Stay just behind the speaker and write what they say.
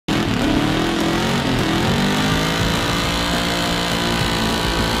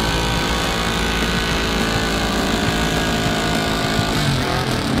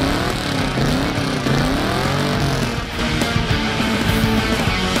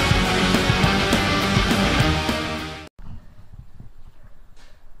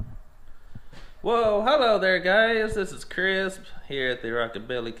Whoa, hello there guys, this is Chris here at the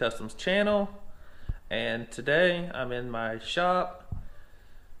Rockabilly Customs channel, and today I'm in my shop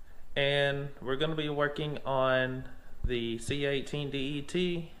and we're going to be working on the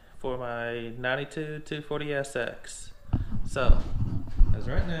ca18det for my 92 240SX. So, as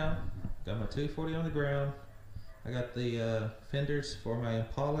right now, got my 240 on the ground. I got the fenders for my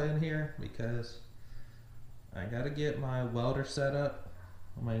Impala in here because I got to get my welder set up.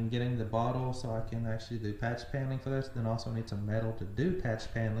 I'm getting the bottle so I can actually do patch paneling for this. Then also need some metal to do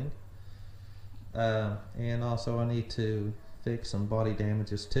patch paneling. And also I need to fix some body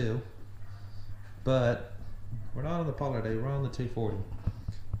damages too. But we're not on the Polar today, we're on the 240.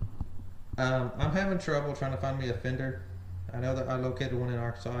 I'm having trouble trying to find me a fender. I know that I located one in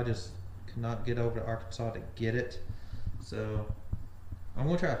Arkansas, I just could not get over to Arkansas to get it. So I'm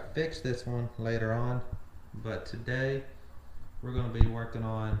going to try to fix this one later on. But today we're going to be working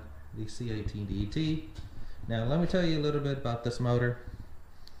on the ca18det. Now let me tell you a little bit about this motor.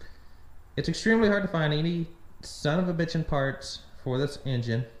 It's extremely hard to find any son of a bitchin' parts for this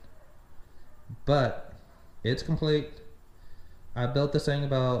engine, but it's complete. I built this thing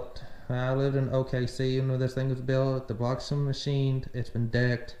I lived in OKC when this thing was built. The blocks are machined, it's been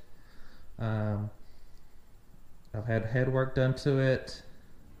decked. I've had head work done to it,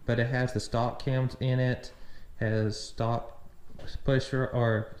 but it has the stock cams in it, has stock pusher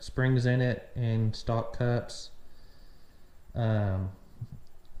or springs in it and stock cups. But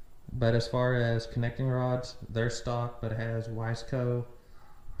as far as connecting rods, they're stock, but it has Wiseco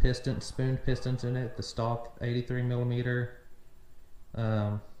pistons, spoon pistons in it, the stock 83 millimeter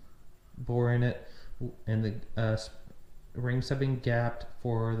bore in it, and the rings have been gapped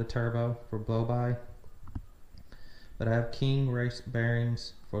for the turbo for blow by. But I have King race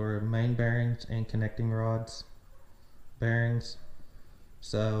bearings for main bearings and connecting rods bearings,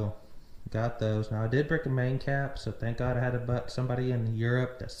 so got those. Now I did break a main cap, so thank God I had somebody in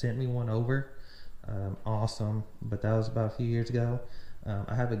Europe that sent me one over. Awesome, but that was about a few years ago.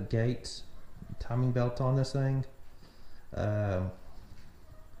 I have a Gates timing belt on this thing. I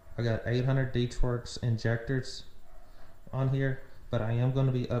got 800 D-Torx injectors on here, but I am going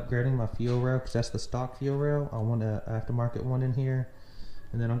to be upgrading my fuel rail because that's the stock fuel rail. I want an aftermarket one in here,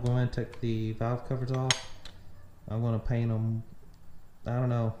 and then I'm going to take the valve covers off. I'm going to paint them, I don't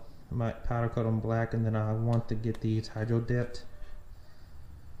know, I might powder coat them black, and then I want to get these hydro dipped.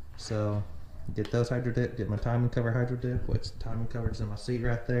 So get those hydro dipped, get my timing cover hydro dipped, which timing cover is in my seat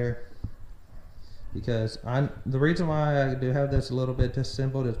right there. Because the reason why I do have this a little bit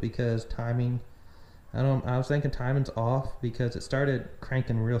disassembled is because timing, I was thinking timing's off because it started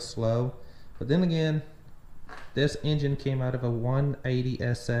cranking real slow. But then again, this engine came out of a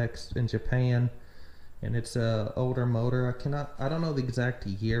 180SX in Japan, and it's a older motor. I don't know the exact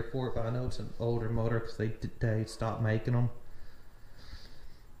year for it, but I know it's an older motor because they stopped making them.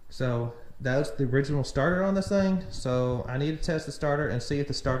 So that was the original starter on this thing. So I need to test the starter and see if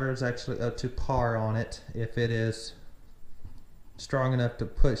the starter is actually up to par on it, if it is strong enough to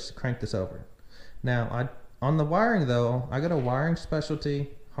crank this over. Now on the wiring though, I got a wiring specialty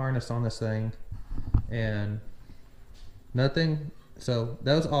harness on this thing and nothing. So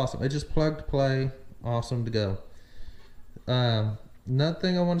that was awesome. It just plug to play. Awesome to go. Another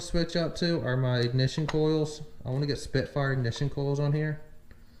thing I want to switch out to are my ignition coils. I want to get Spitfire ignition coils on here.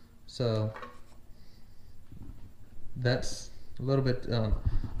 So that's a little bit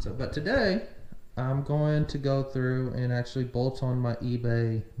but today I'm going to go through and actually bolt on my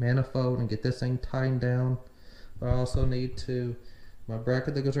eBay manifold and get this thing tightened down. But I also need my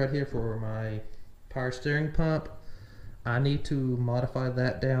bracket that goes right here for my power steering pump, I need to modify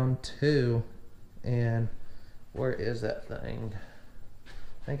that down too. And where is that thing?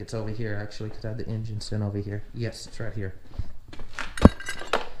 I think it's over here actually, because I have the engine sent over here. Yes, it's right here.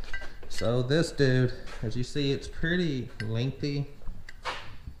 So this dude, as you see, it's pretty lengthy.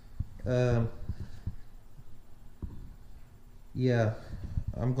 Yeah,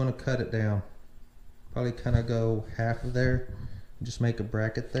 I'm gonna cut it down. Probably kind of go half of there, just make a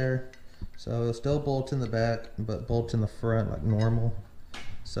bracket there. So it'll still bolt in the back, but bolt in the front like normal.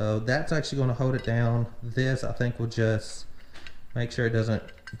 So that's actually going to hold it down. This I think will just make sure it doesn't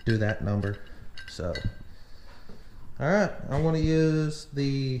do that number. So alright, I'm going to use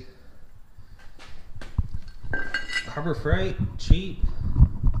the Harbor Freight cheap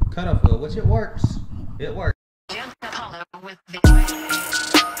cutoff wheel, which it works. It works.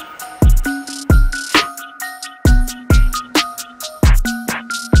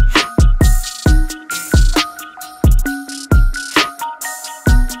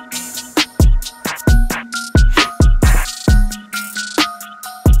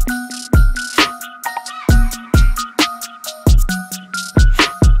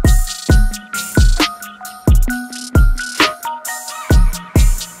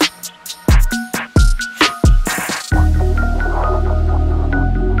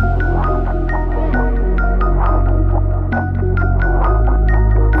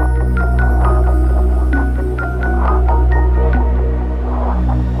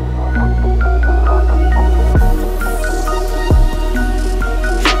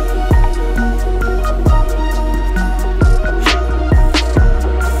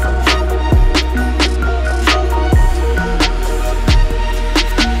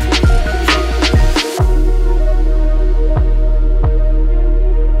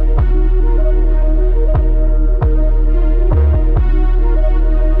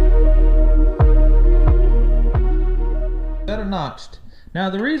 Now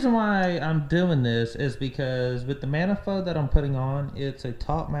the reason why I'm doing this is because with the manifold that I'm putting on, it's a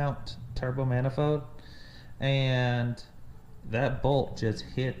top mount turbo manifold, and that bolt just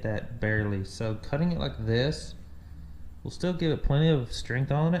hit that barely. So cutting it like this will still give it plenty of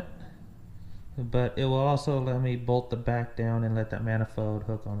strength on it, but it will also let me bolt the back down and let that manifold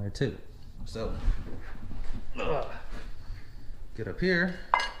hook on there too. So get up here,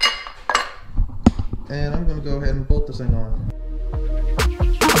 and I'm gonna go ahead and bolt this thing on.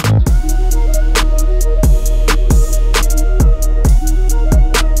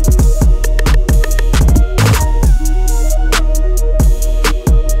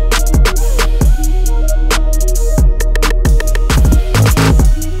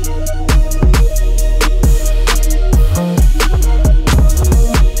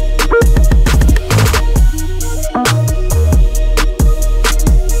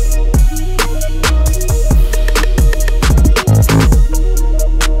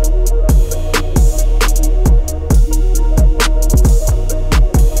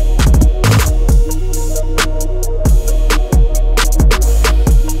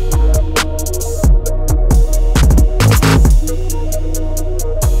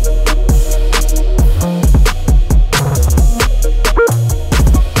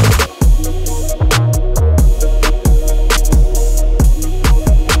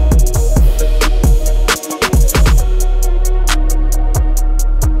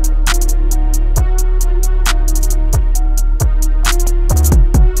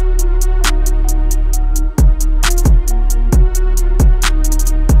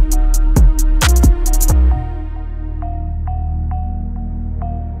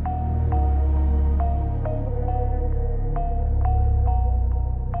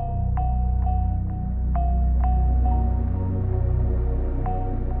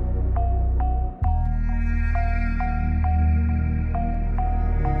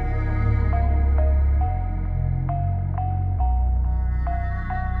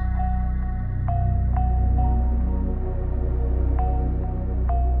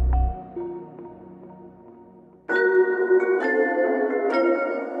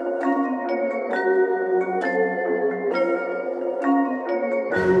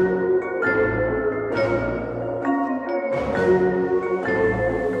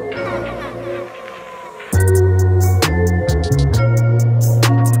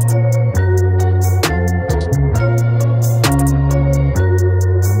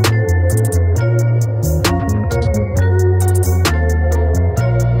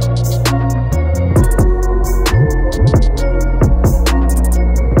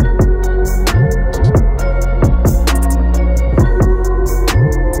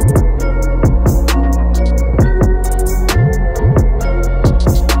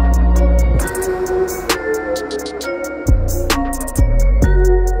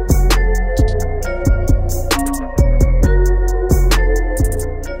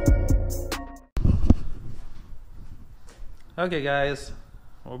 Okay guys,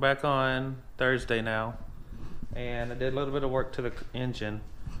 we're back on Thursday now, and I did a little bit of work to the engine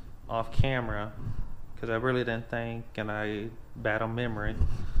off camera because I really didn't think, and I bad on memory,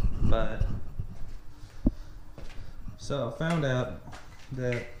 but so I found out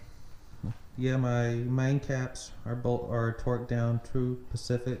that yeah, my main caps are torqued down to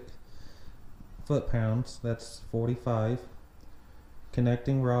Pacific foot-pounds. That's 45.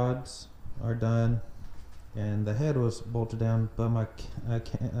 Connecting rods are done, and the head was bolted down, but my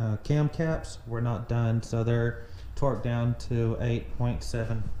cam caps were not done, so they're torqued down to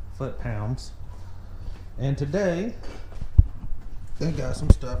 8.7 foot-pounds. And today they got some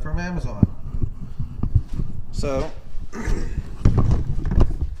stuff from Amazon. So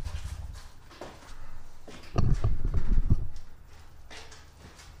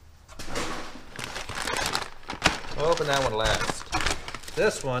we'll open that one last.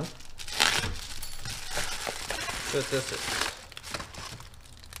 This one, what this is.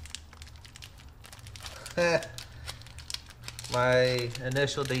 My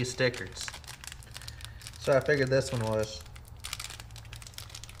initial D stickers. So I figured this one was.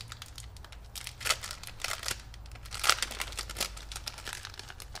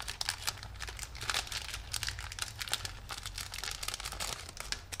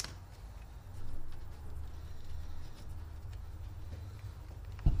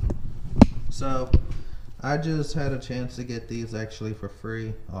 So I just had a chance to get these actually for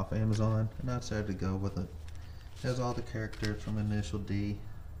free off Amazon, and I decided to go with it. It has all the characters from Initial D.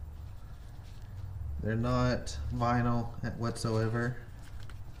 They're not vinyl whatsoever.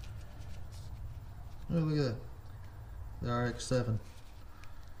 Oh, look at that. The RX-7.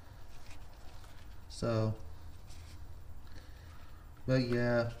 So But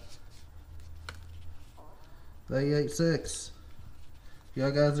yeah, the ca18det. If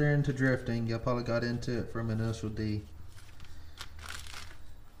y'all guys are into drifting, y'all probably got into it from Initial D.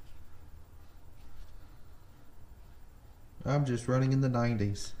 I'm just running in the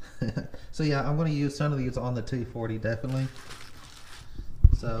 90s. So yeah, I'm going to use some of these on the 240 definitely.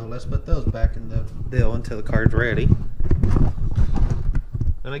 So let's put those back in the deal until the card's ready.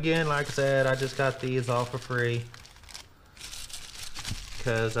 And again, like I said, I just got these all for free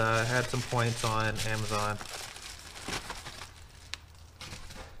because I had some points on Amazon.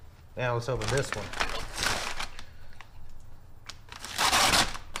 Now let's open this one.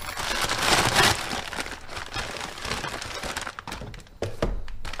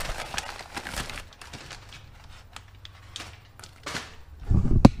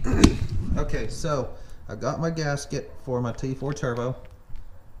 Okay, so I got my gasket for my T4 Turbo.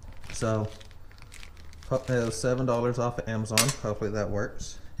 So it was $7 off of Amazon. Hopefully that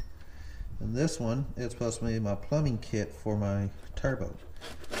works. And this one is supposed to be my plumbing kit for my turbo.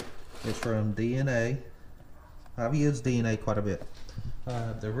 It's from DNA. I've used DNA quite a bit.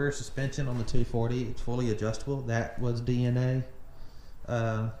 The rear suspension on the 240, it's fully adjustable. That was DNA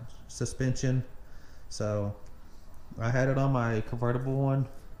suspension. So I had it on my convertible one.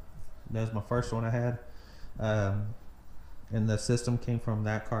 That was my first one I had. And the system came from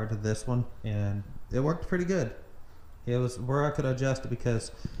that car to this one, and it worked pretty good. It was where I could adjust it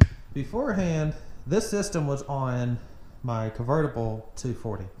because beforehand, this system was on my convertible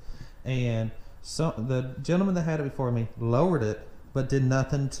 240. And so the gentleman that had it before me lowered it, but did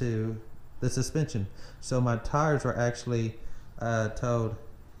nothing to the suspension. So my tires were actually towed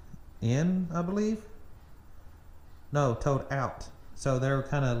in, I believe. No, towed out. So they were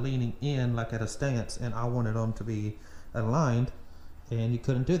kind of leaning in like at a stance, and I wanted them to be aligned, and you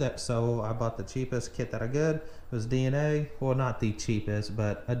couldn't do that. So I bought the cheapest kit that I could. It was DNA. Well, not the cheapest,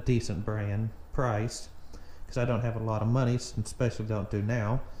 but a decent brand price, because I don't have a lot of money, especially don't do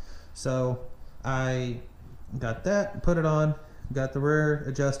now. So I got that, put it on, got the rear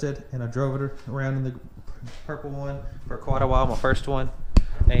adjusted, and I drove it around in the purple one for quite a while, my first one,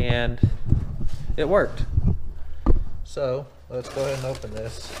 and it worked. So let's go ahead and open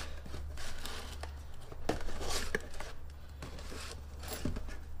this.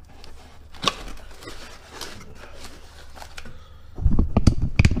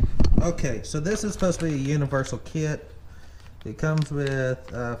 Okay, so this is supposed to be a universal kit. It comes with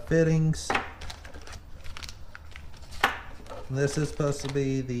fittings. This is supposed to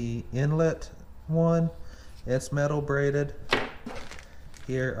be the inlet one. It's metal braided.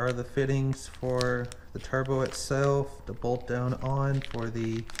 Here are the fittings for the turbo itself, the bolt down on for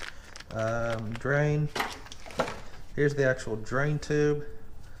the drain. Here's the actual drain tube.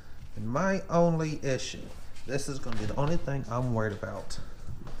 And my only issue, this is going to be the only thing I'm worried about.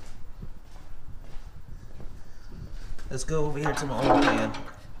 Let's go over here to my oil pan.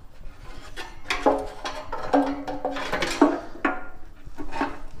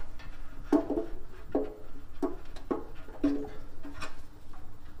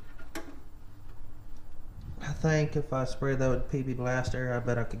 I think if I spray that with PB Blaster, I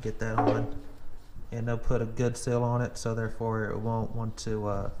bet I could get that on. And they'll put a good seal on it, so therefore it won't want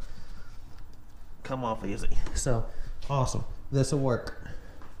to come off easy. So, awesome. This will work.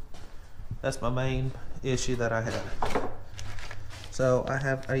 That's my main issue that I have. So I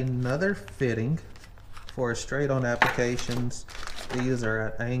have another fitting for straight on applications. These are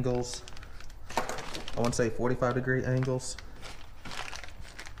at angles, I want to say 45-degree angles.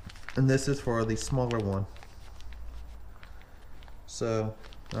 And this is for the smaller one. So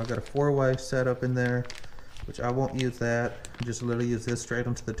I've got a 4-way setup in there, which I won't use that. Just literally use this straight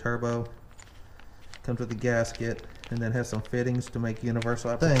onto the turbo. Comes with the gasket, and then has some fittings to make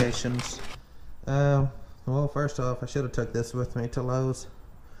universal applications. Well, first off, I should have took this with me to Lowe's,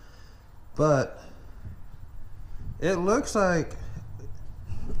 but it looks like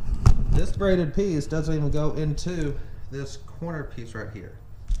this braided piece doesn't even go into this corner piece right here.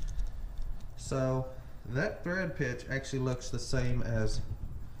 So that thread pitch actually looks the same as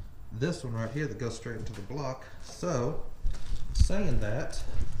this one right here that goes straight into the block. So, saying that,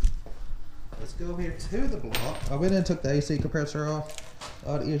 let's go over here to the block. I went in and took the AC compressor off.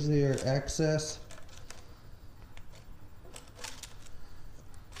 A lot easier access.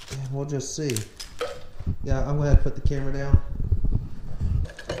 And we'll just see. Yeah, I'm going to have to put the camera down.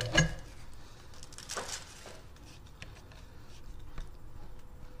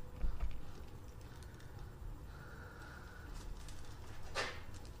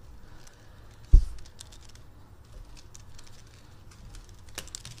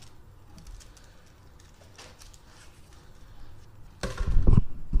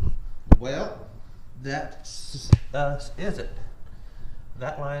 Well, that is it.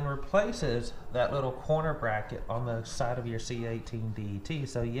 That line replaces that little corner bracket on the side of your ca18det.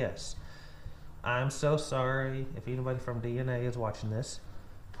 So yes, I'm so sorry if anybody from DNA is watching this.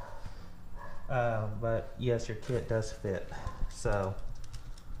 But yes, your kit does fit. So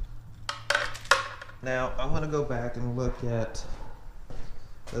now I'm going to go back and look at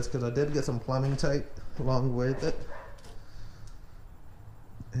this because I did get some plumbing tape along with it.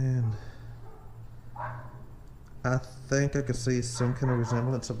 And I think I could see some kind of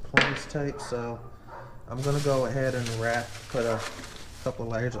resemblance of plumber's tape, so I'm going to go ahead and put a couple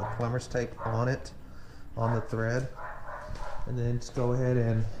layers of plumber's tape on it, on the thread, and then just go ahead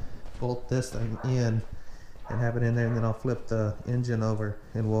and bolt this thing in and have it in there, and then I'll flip the engine over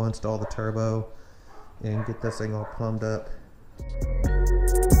and we'll install the turbo and get this thing all plumbed up.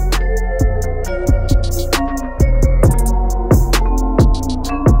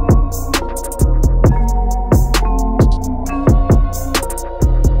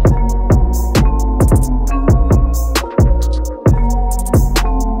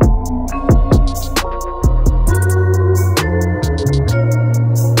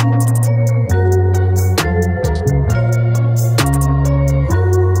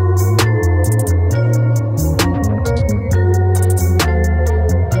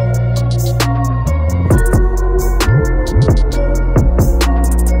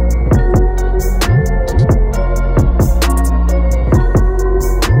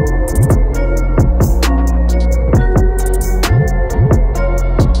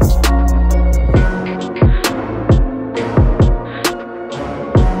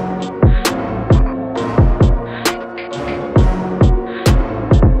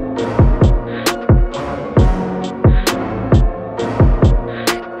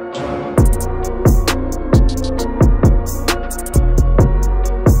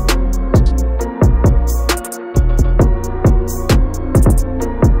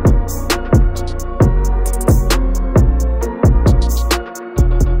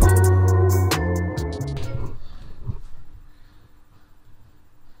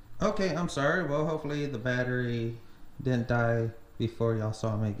 Okay, I'm sorry. Well, hopefully the battery didn't die before y'all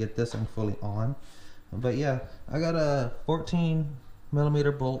saw me get this thing fully on. But yeah, I got a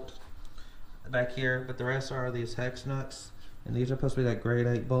 14mm bolt back here, but the rest are these hex nuts, and these are supposed to be like grade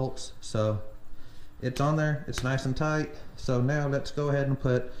 8 bolts. So it's on there, it's nice and tight. So now let's go ahead and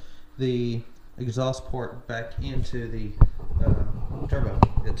put the exhaust port back into the turbo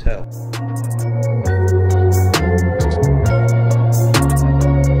itself.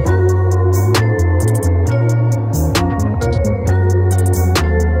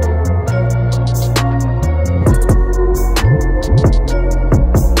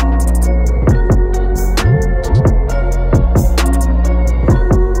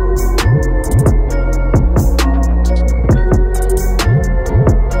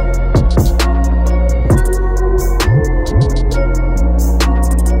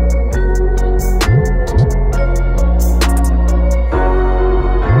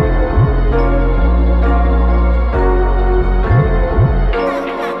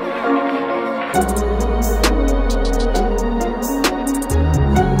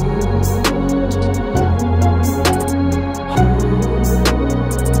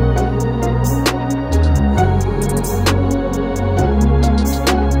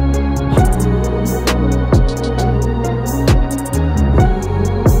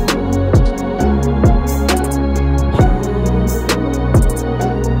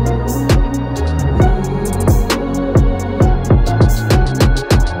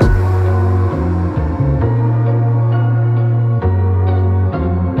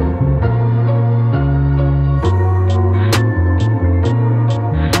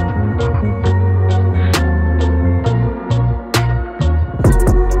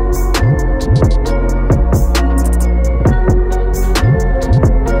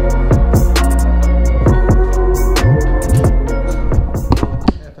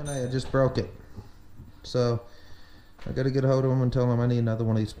 Broke it, so I gotta get a hold of them and tell them I need another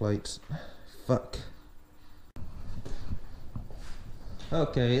one of these plates. Fuck.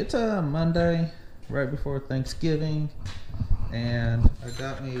 Okay, it's a Monday right before Thanksgiving, and I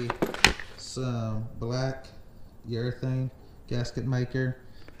got me some black urethane gasket maker.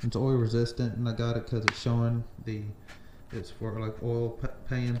 It's oil resistant, and I got it because it's showing it's for like oil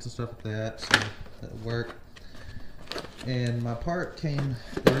pans and stuff like that, so that'll work. And my the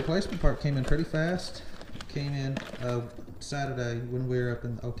replacement part came in pretty fast. Came in Saturday when we were up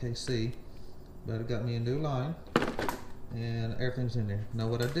in OKC, but it got me a new line and everything's in there. Now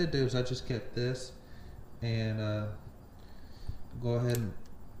what I did do is I just kept this and go ahead and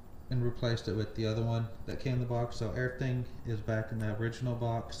and replaced it with the other one that came in the box. So everything is back in the original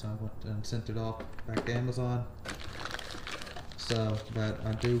box. I went and sent it off back to Amazon. So, but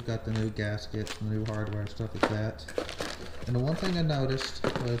I do got the new gasket, the new hardware, stuff like that. And the one thing I noticed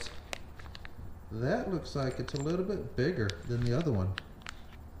was that looks like it's a little bit bigger than the other one.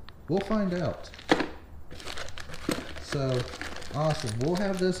 We'll find out. So, awesome. We'll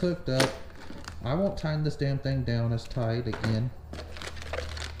have this hooked up. I won't tighten this damn thing down as tight again.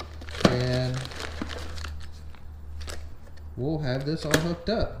 And we'll have this all hooked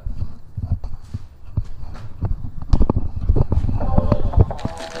up.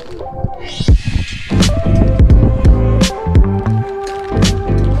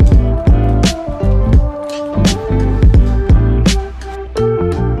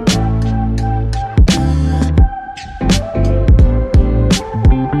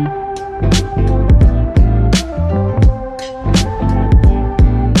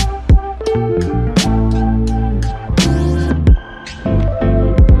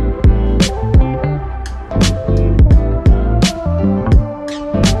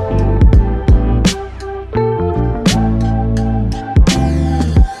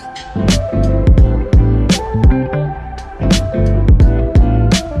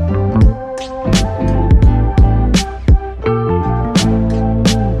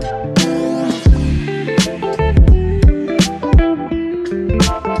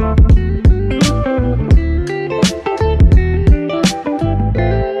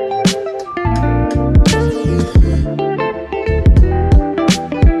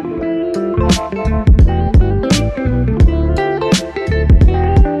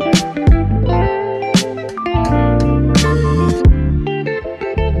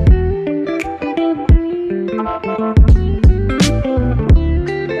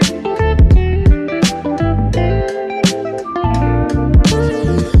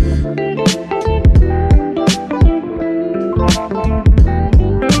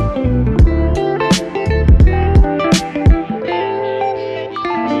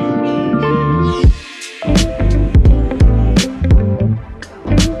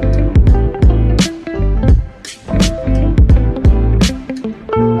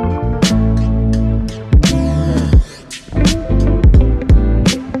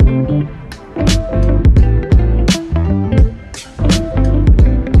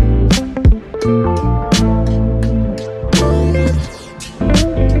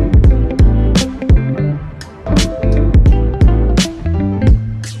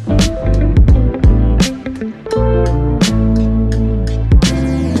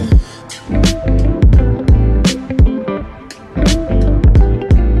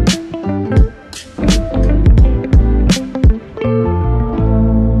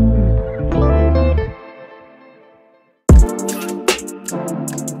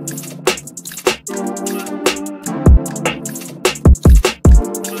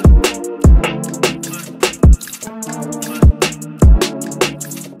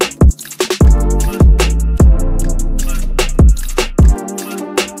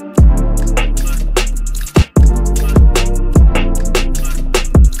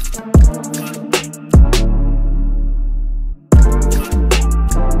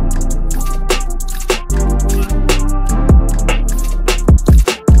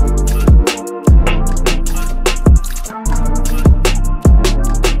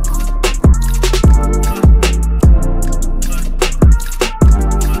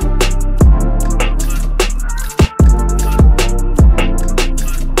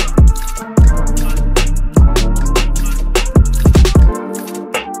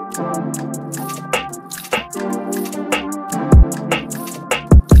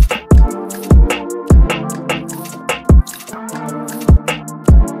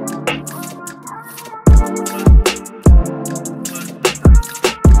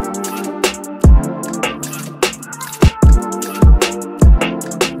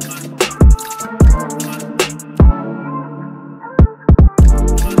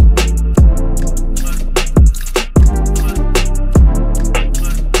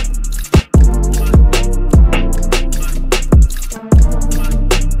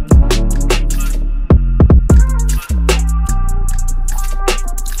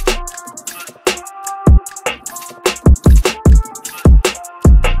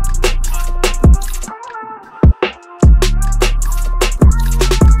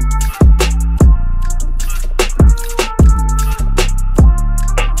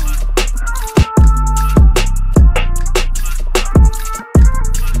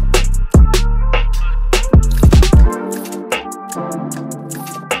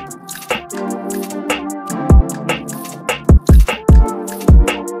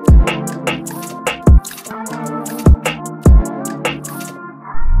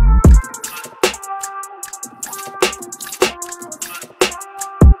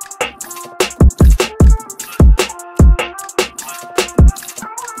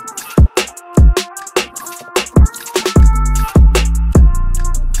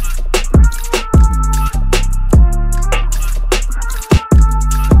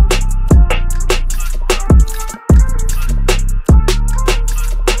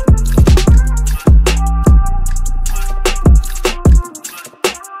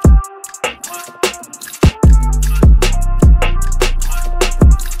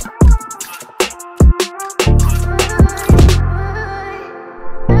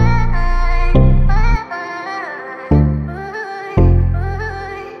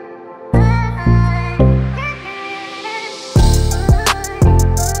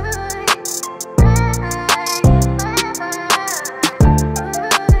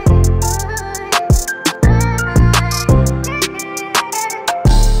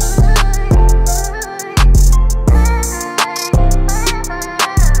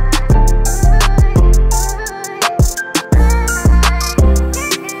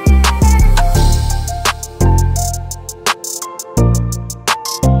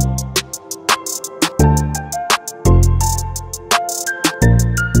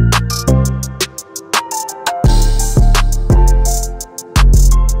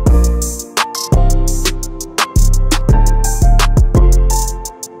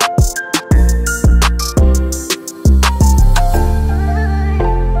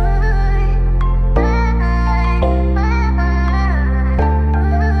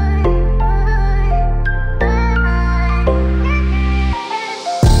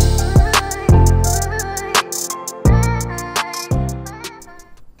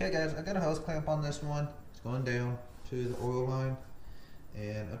 this one. It's going down to the oil line.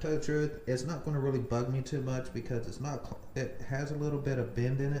 And I'll tell you the truth, it's not going to really bug me too much because it's not, it has a little bit of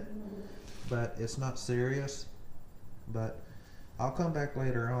bend in it, but it's not serious. But I'll come back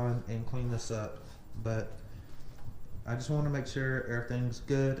later on and clean this up. But I just want to make sure everything's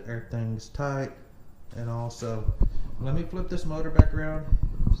good, everything's tight. And also, let me flip this motor back around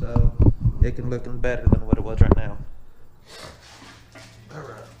so it can look better than what it was right now. All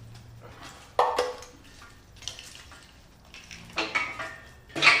right.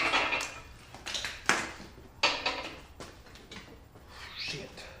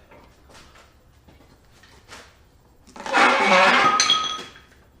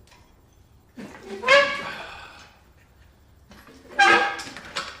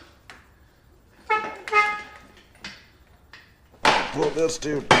 Pull this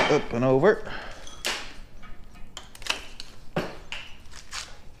dude up and over.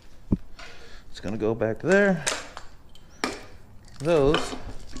 It's gonna go back there. Those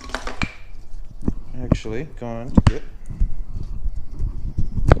actually going to get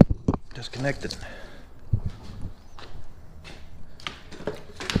disconnected.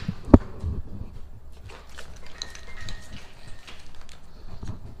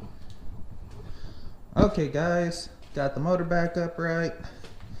 Okay guys, got the motor back up right.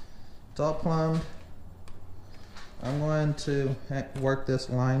 It's all plumbed. I'm going to work this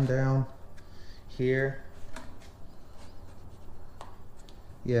line down here.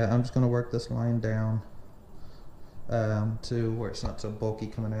 Yeah, I'm just going to work this line down to where it's not so bulky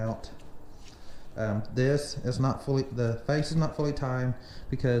coming out. This is not fully, the face is not fully timed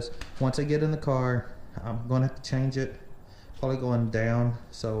because once I get in the car, I'm going to have to change it. Probably going down,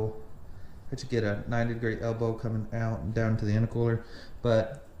 so I should get a 90-degree elbow coming out and down to the intercooler.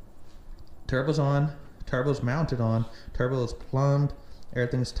 But turbo's on, turbo's mounted on, turbo is plumbed,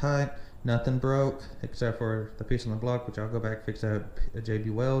 everything's tight, nothing broke except for the piece on the block, which I'll go back fix out a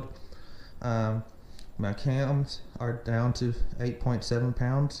JB weld. My cams are down to 8.7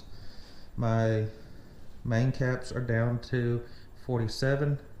 pounds. My main caps are down to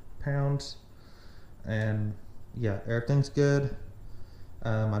 47 pounds. And yeah, everything's good.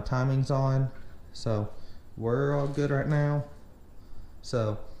 My timing's on, so we're all good right now.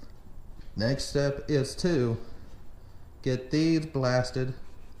 So next step is to get these blasted,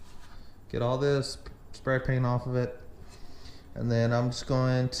 get all this spray paint off of it, and then I'm just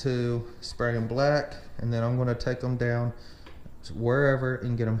going to spray them black, and then I'm going to take them down to wherever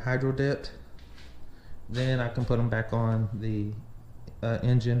and get them hydro dipped. Then I can put them back on the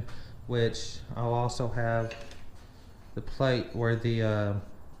engine, which I'll also have the plate where the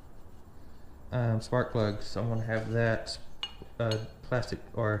spark plugs. So I'm going to have that plastic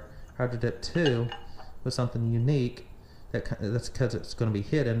or hydro dip too with something unique. That's because it's going to be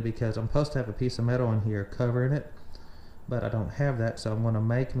hidden, because I'm supposed to have a piece of metal in here covering it, but I don't have that. So I'm going to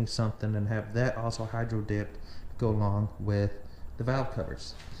make me something and have that also hydro dipped to go along with the valve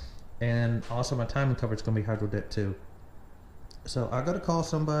covers. And also my timing cover is going to be hydro dipped too. So I got to call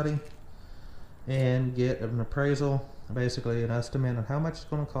somebody and get an appraisal, basically an estimate on how much it's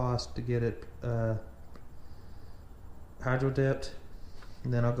going to cost to get it hydro dipped,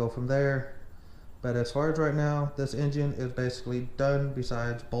 and then I'll go from there. But as far as right now, this engine is basically done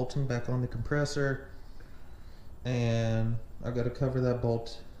besides bolting back on the compressor, and I got to cover that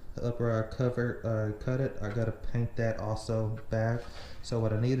bolt up where I cut it. I got to paint that also back. So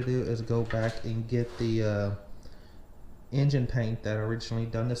what I need to do is go back and get the engine paint that I originally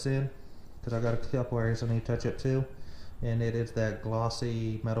done this in, because I got a couple areas I need to touch up too, and it is that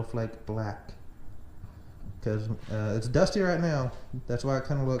glossy metal flake black, because it's dusty right now. That's why it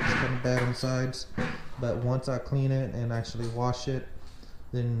kind of looks kind of bad on the sides, but once I clean it and actually wash it,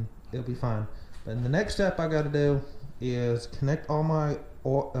 then it'll be fine. But the next step I got to do is connect all my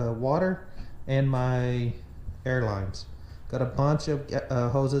water and my air lines. Got a bunch of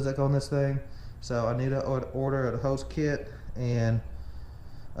hoses that go on this thing, so I need to order a hose kit and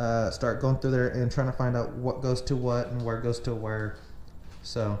start going through there and trying to find out what goes to what and where goes to where.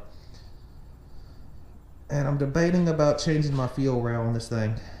 So, and I'm debating about changing my fuel rail on this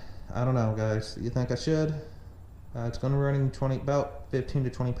thing. I don't know, guys. You think I should? It's going to be running about 15 to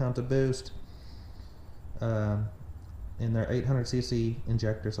 20 pounds of boost. And they're 800cc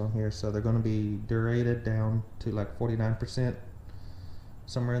injectors on here, so they're going to be derated down to like 49%,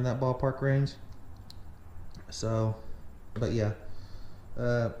 somewhere in that ballpark range. So, but yeah,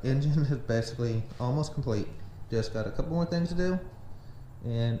 engine is basically almost complete. Just got a couple more things to do,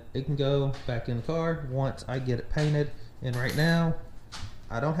 and it can go back in the car once I get it painted. And right now,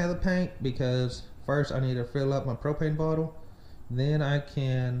 I don't have the paint because first I need to fill up my propane bottle, Then I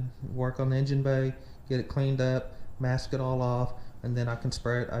can work on the engine bay, get it cleaned up, mask it all off, and then I can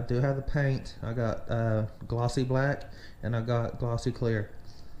spray it. I do have the paint. I got glossy black and I got glossy clear.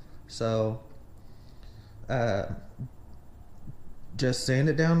 So just sand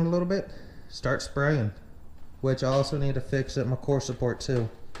it down a little bit, start spraying, which I also need to fix at my core support too.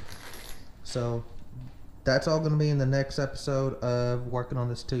 So that's all going to be in the next episode of working on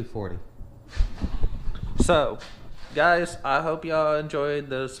this 240. So guys, I hope y'all enjoyed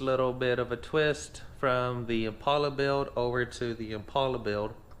this little bit of a twist from the Impala build over to the Impala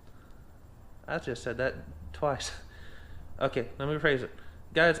build. I just said that twice. Okay, let me rephrase it.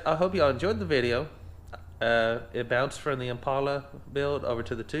 Guys, I hope y'all enjoyed the video. It bounced from the Impala build over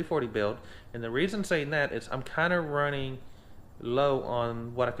to the 240 build. And the reason saying that is I'm kind of running low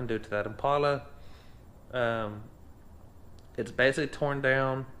on what I can do to that Impala. It's basically torn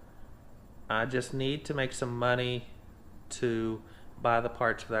down. I just need to make some money to buy the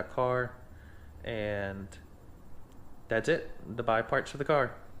parts for that car, and that's it, to buy parts for the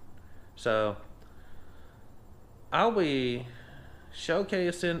car. So I'll be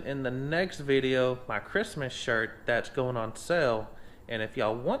showcasing in the next video my Christmas shirt that's going on sale. And if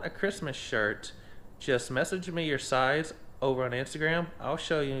y'all want a Christmas shirt, just message me your size over on Instagram. I'll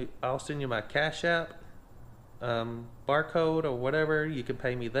send you my Cash App barcode or whatever. You can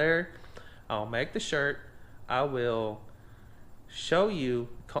pay me there. I'll make the shirt. I will send you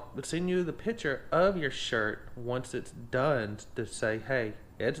the picture of your shirt once it's done, to say, hey,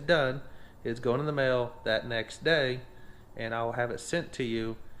 it's done, it's going in the mail that next day, and I'll have it sent to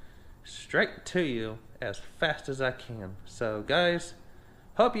you, straight to you, as fast as I can. So guys,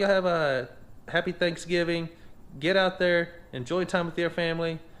 hope you have a happy Thanksgiving. Get out there, enjoy time with your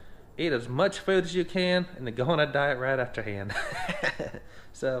family, eat as much food as you can, and then go on a diet right after hand.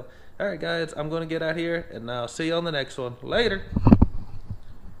 So alright guys, I'm going to get out here, and I'll see you on the next one. Later.